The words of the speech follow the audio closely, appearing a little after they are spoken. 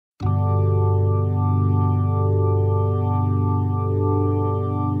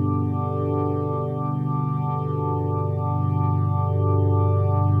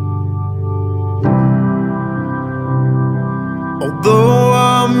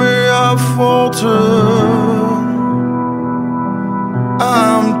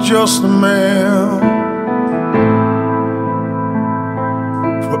just a man,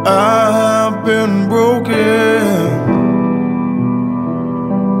 for I've been broken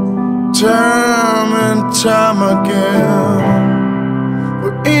time and time again.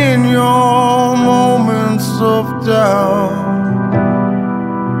 But in your moments of doubt,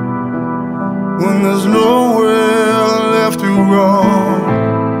 when there's nowhere left to run,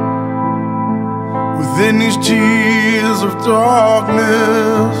 within these tears of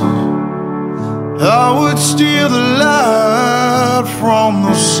darkness, I would steal the light from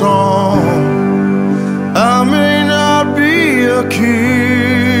the sun. I may not be a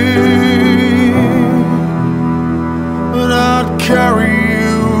king, but I'd carry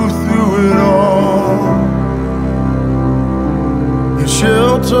you through it all. You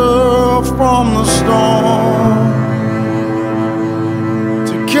shelter from the storm,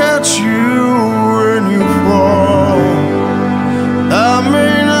 to catch you when you fall. I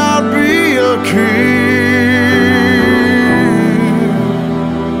may not be a king,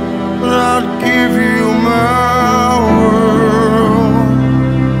 but I'd give you my world,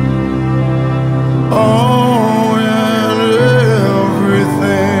 all and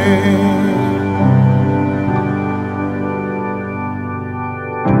everything.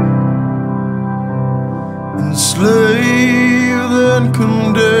 Enslaved and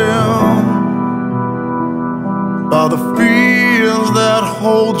condemned by the fears that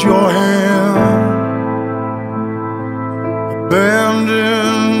hold your hand,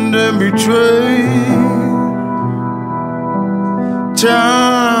 abandoned and betrayed,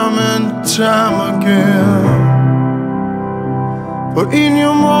 time and time again. But in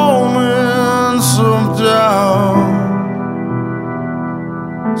your moments of doubt,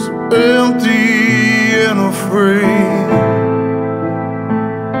 so empty and afraid,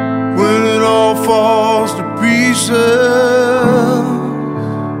 when it all falls to pieces,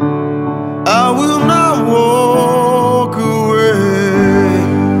 I will not walk away.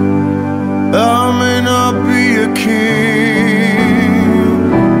 I may not be a king,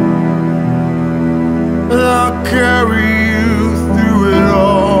 but I'll carry you through it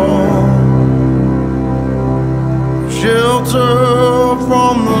all. Shelter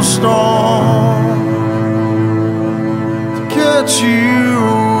from the storm, to catch you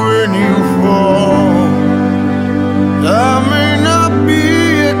when you fall. I may not be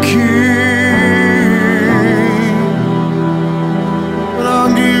a king, but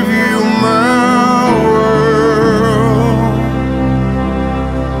I'll give you my world,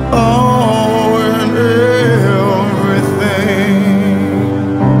 all and everything.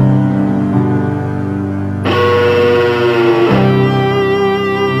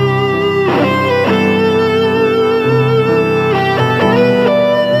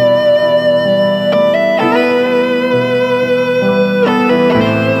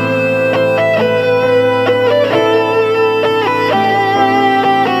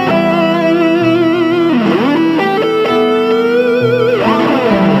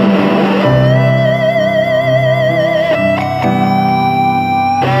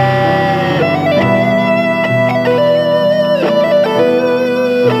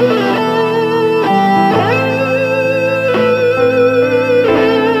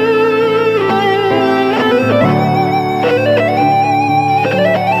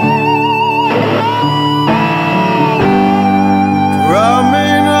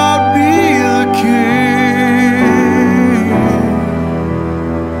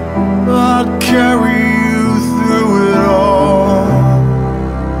 I'd carry you through it all.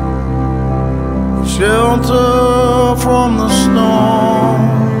 Shelter from the storm,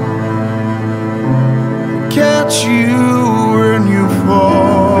 catch you